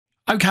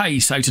Okay,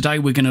 so today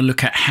we're going to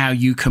look at how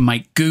you can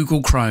make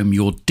Google Chrome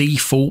your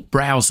default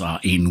browser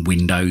in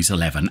Windows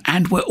 11.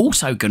 And we're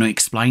also going to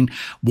explain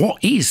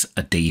what is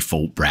a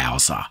default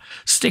browser.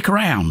 Stick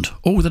around,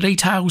 all the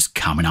details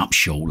coming up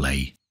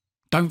shortly.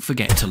 Don't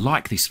forget to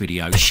like this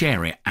video,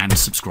 share it and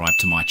subscribe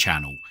to my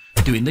channel.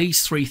 Doing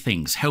these three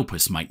things help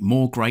us make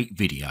more great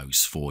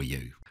videos for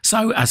you.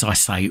 So as I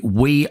say,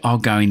 we are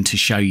going to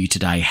show you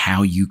today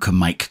how you can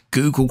make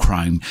Google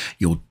Chrome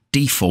your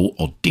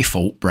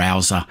default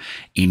browser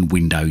in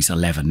Windows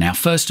 11. Now,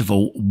 first of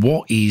all,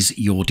 what is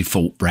your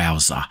default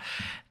browser?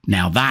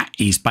 Now, that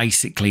is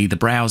basically the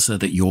browser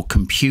that your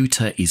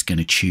computer is going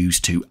to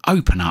choose to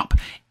open up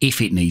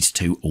if it needs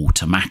to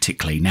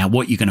automatically. Now,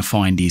 what you're going to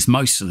find is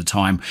most of the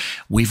time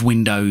with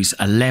Windows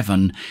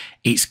 11,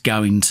 it's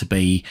going to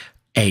be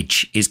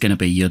Edge is going to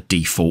be your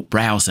default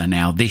browser.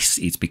 Now, this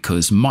is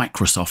because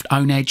Microsoft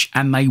own Edge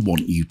and they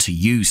want you to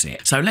use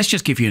it. So let's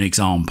just give you an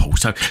example.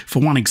 So for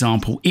one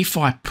example, if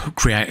I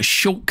create a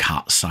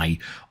shortcut, say,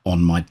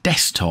 on my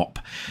desktop,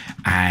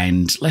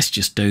 and let's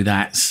just do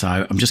that.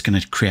 So I'm just going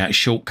to create a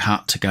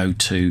shortcut to go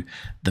to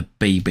the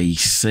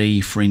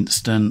BBC, for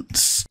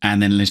instance,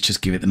 and then let's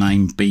just give it the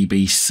name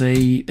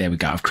BBC. There we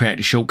go. I've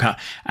created a shortcut,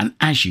 and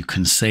as you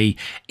can see,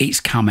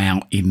 it's come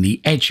out in the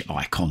Edge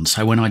icon.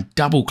 So when I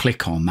double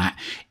click on that,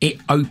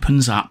 it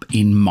opens up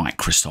in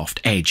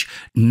Microsoft Edge,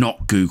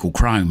 not Google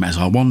Chrome as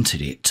I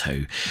wanted it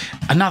to.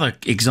 Another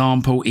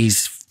example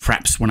is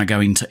perhaps when I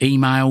go into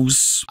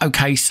emails.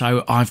 Okay,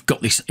 so I've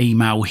got this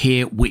email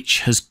here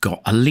which has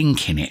got a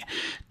link in it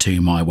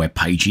to my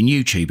webpage in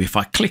YouTube. If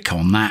I click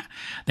on that,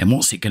 then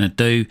what's it going to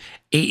do?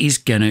 It is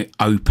going to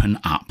open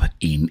up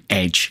in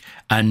Edge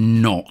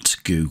and not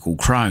Google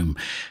Chrome.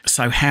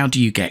 So how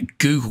do you get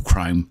Google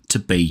Chrome to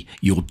be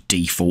your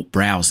default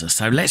browser?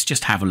 So let's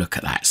just have a look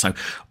at that. So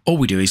all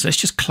we do is let's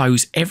just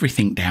close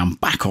everything down,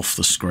 back off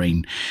the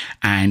screen,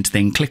 and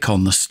then click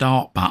on the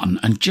start button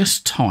and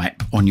just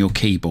type on your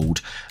keyboard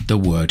the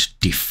word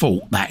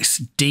default. That's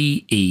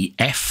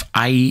D-E-F-A-U-L-T.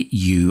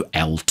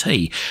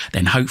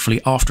 Then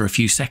hopefully after a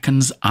few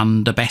seconds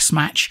under best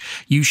match,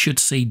 you should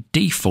see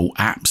default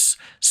apps,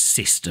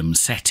 system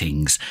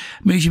settings.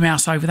 Move your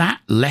mouse over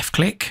that, left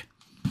click,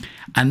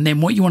 and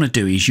then what you want to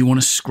do is you want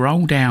to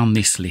scroll down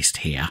this list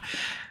here.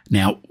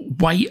 Now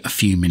wait a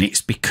few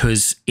minutes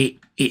because it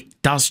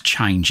does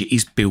change. It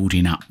is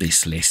building up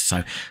this list.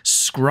 So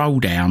scroll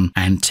down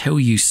until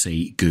you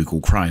see Google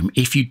Chrome.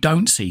 If you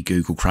don't see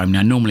Google Chrome,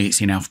 now normally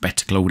it's in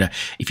alphabetical order.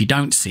 If you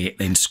don't see it,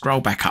 then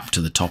scroll back up to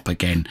the top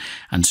again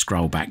and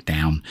scroll back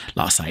down.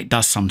 Like I say, it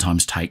does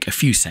sometimes take a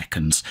few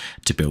seconds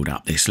to build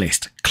up this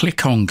list.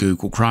 Click on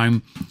Google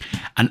Chrome,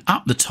 and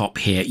up the top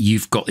here,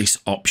 you've got this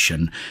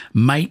option,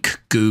 make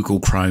Google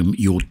Chrome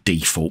your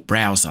default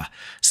browser.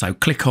 So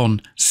click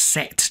on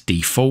set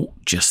default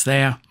just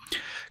there.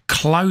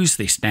 Close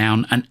this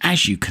down, and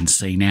as you can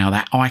see now,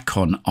 that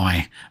icon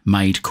I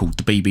made called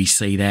the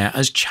BBC there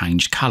has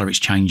changed colour. It's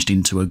changed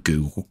into a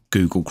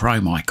Google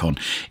Chrome icon.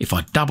 If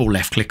I double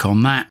left click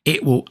on that,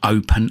 it will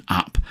open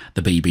up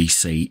the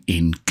BBC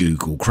in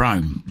Google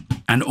Chrome.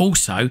 And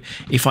also,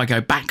 if I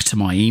go back to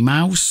my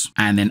emails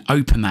and then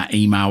open that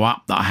email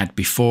up that I had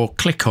before,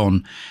 click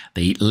on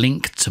the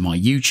link to my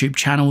YouTube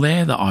channel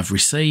there that I've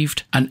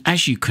received, and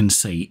as you can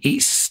see,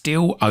 it's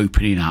still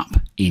opening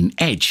up in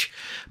Edge.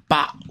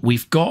 But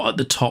we've got at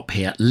the top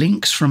here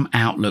links from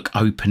Outlook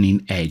open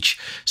in Edge,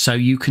 so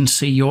you can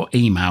see your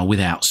email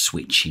without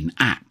switching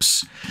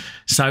apps.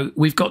 So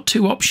we've got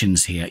two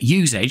options here.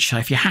 Use Edge. So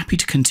if you're happy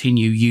to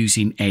continue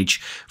using Edge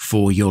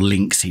for your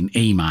links in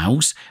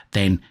emails,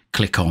 then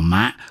click on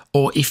that.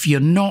 Or if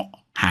you're not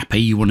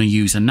happy, you want to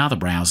use another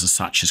browser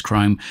such as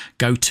Chrome,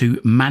 go to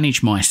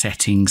manage my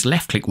settings,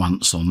 left click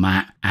once on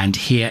that, and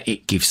here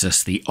it gives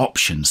us the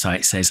option. So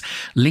it says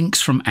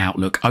links from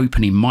Outlook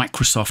open in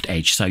Microsoft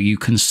Edge, so you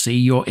can see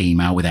your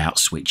email without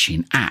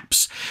switching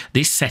apps.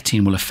 This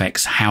setting will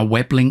affect how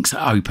web links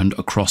are opened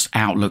across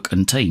Outlook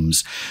and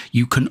Teams.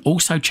 You can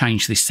also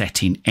change this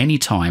setting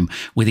anytime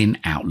within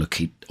Outlook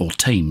or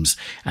Teams,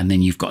 and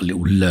then you've got a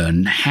little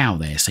learn how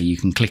there, so you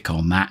can click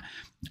on that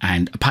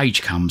and a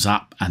page comes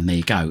up, and there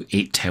you go.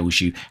 It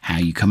tells you how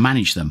you can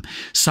manage them.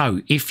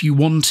 So if you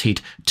wanted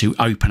to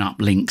open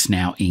up links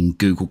now in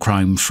Google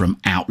Chrome from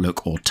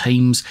Outlook or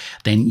Teams,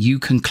 then you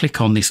can click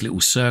on this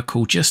little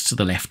circle just to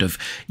the left of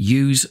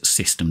use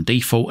system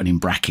default, and in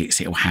brackets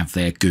it'll have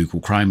their Google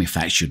Chrome if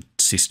that's your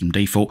system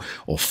default,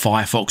 or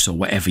Firefox, or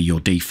whatever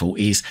your default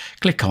is.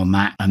 Click on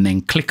that and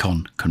then click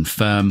on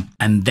confirm,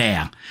 and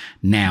there.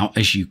 Now,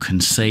 as you can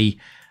see,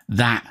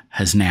 that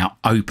has now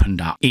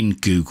opened up in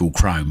Google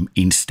Chrome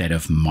instead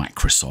of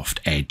Microsoft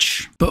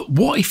Edge. But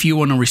what if you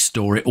want to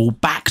restore it all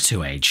back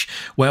to Edge?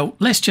 Well,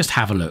 let's just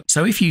have a look.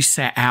 So if you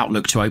set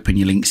Outlook to open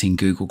your links in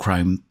Google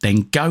Chrome,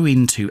 then go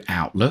into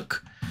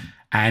Outlook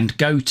and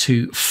go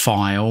to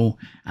File,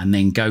 and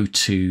then go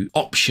to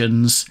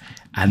Options,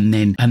 and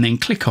then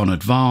click on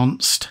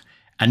Advanced,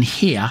 And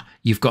here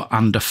you've got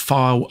under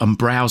File and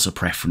Browser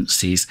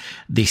Preferences,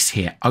 this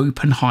here,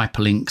 Open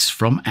Hyperlinks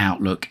from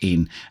Outlook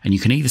in. And you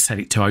can either set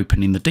it to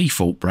open in the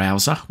default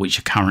browser,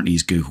 which currently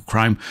is Google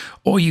Chrome,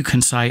 or you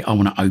can say, I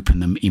want to open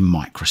them in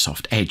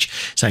Microsoft Edge.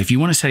 So if you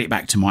want to set it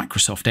back to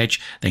Microsoft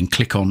Edge, then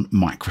click on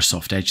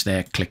Microsoft Edge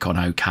there, click on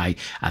OK.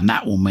 And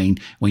that will mean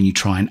when you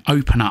try and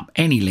open up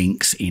any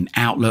links in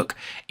Outlook,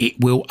 it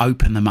will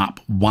open them up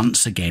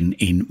once again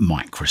in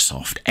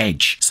Microsoft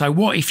Edge. So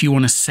what if you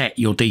want to set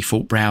your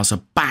default browser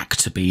back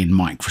to be in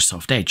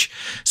Microsoft Edge?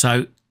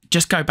 So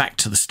just go back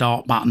to the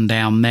start button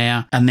down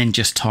there and then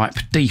just type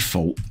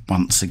default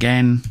once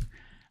again,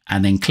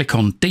 and then click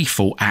on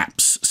default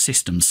apps,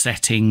 system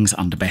settings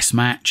under best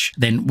match.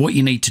 Then what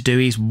you need to do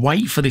is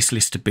wait for this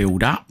list to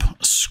build up,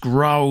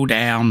 scroll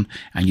down,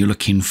 and you're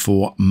looking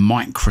for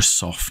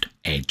Microsoft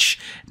Edge.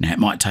 Now it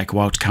might take a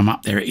while to come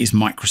up. There it is,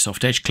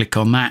 Microsoft Edge. Click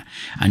on that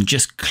and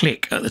just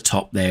click at the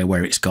top there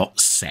where it's got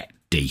set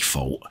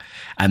default,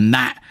 and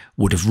that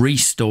would have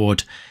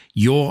restored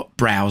your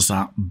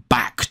browser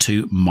back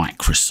to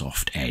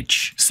Microsoft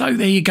Edge. So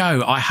there you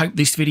go. I hope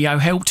this video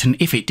helped,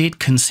 and if it did,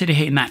 consider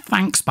hitting that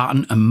thanks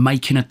button and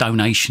making a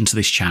donation to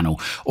this channel.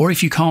 Or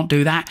if you can't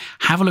do that,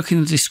 have a look in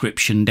the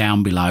description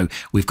down below.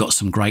 We've got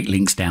some great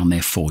links down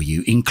there for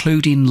you,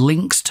 including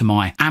links to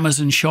my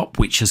Amazon shop,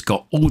 which has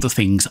got all the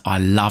things I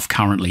love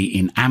currently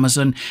in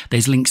Amazon.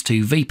 There's links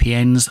to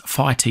VPNs,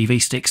 Fire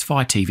TV sticks,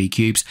 Fire TV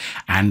cubes,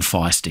 and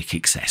Firestick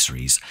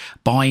accessories.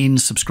 Buying,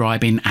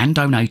 subscribing, and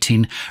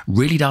donating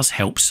really does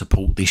help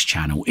support this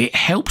channel. It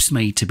helps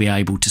me to be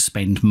able to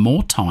spend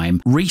more time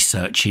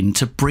researching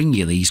to bring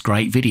you these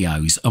great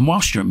videos. And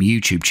whilst you're at my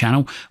YouTube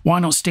channel, why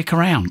not stick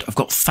around? I've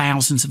got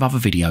thousands of other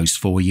videos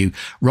for you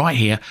right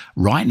here,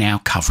 right now,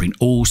 covering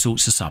all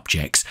sorts of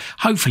subjects.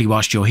 Hopefully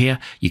whilst you're here,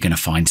 you're going to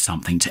find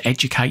something to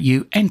educate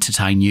you,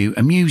 entertain you,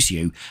 amuse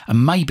you,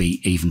 and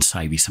maybe even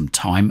save you some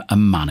time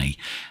and money.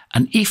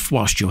 And if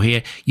whilst you're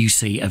here, you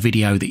see a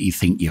video that you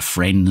think your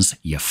friends,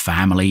 your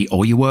family,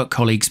 or your work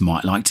colleagues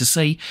might like to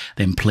see,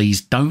 then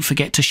please don't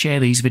forget to share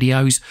these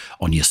videos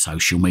on your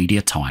social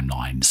media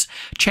timelines.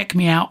 Check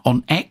me out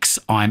on X,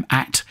 I'm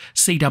at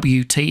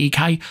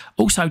CWTEK.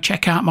 Also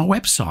check out my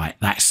website,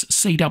 that's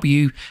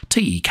cwtek.co.uk.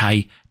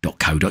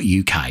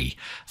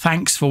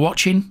 Thanks for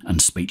watching,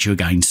 and speak to you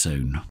again soon.